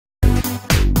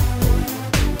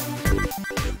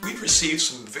received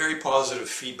some very positive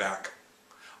feedback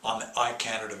on the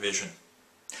CATANet vision.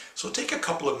 So take a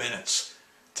couple of minutes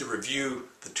to review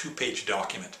the two-page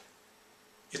document.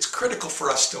 It's critical for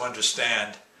us to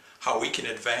understand how we can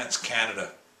advance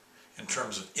Canada in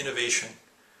terms of innovation,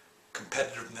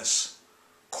 competitiveness,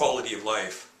 quality of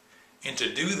life, and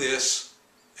to do this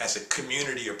as a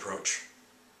community approach.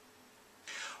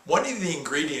 One of the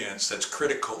ingredients that's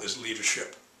critical is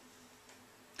leadership.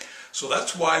 So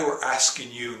that's why we're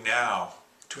asking you now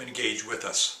to engage with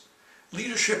us.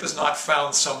 Leadership is not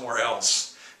found somewhere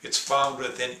else. It's found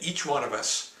within each one of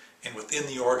us and within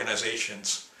the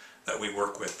organizations that we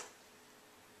work with.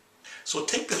 So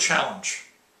take the challenge.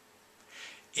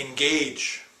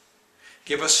 Engage.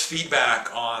 Give us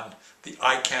feedback on the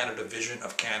CATANet vision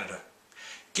of Canada.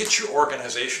 Get your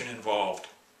organization involved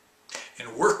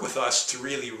and work with us to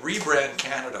really rebrand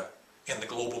Canada in the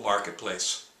global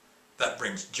marketplace. That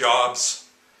brings jobs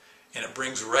and it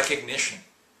brings recognition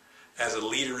as a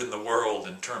leader in the world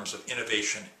in terms of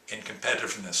innovation and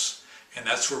competitiveness. And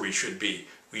that's where we should be.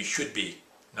 We should be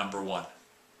 #1.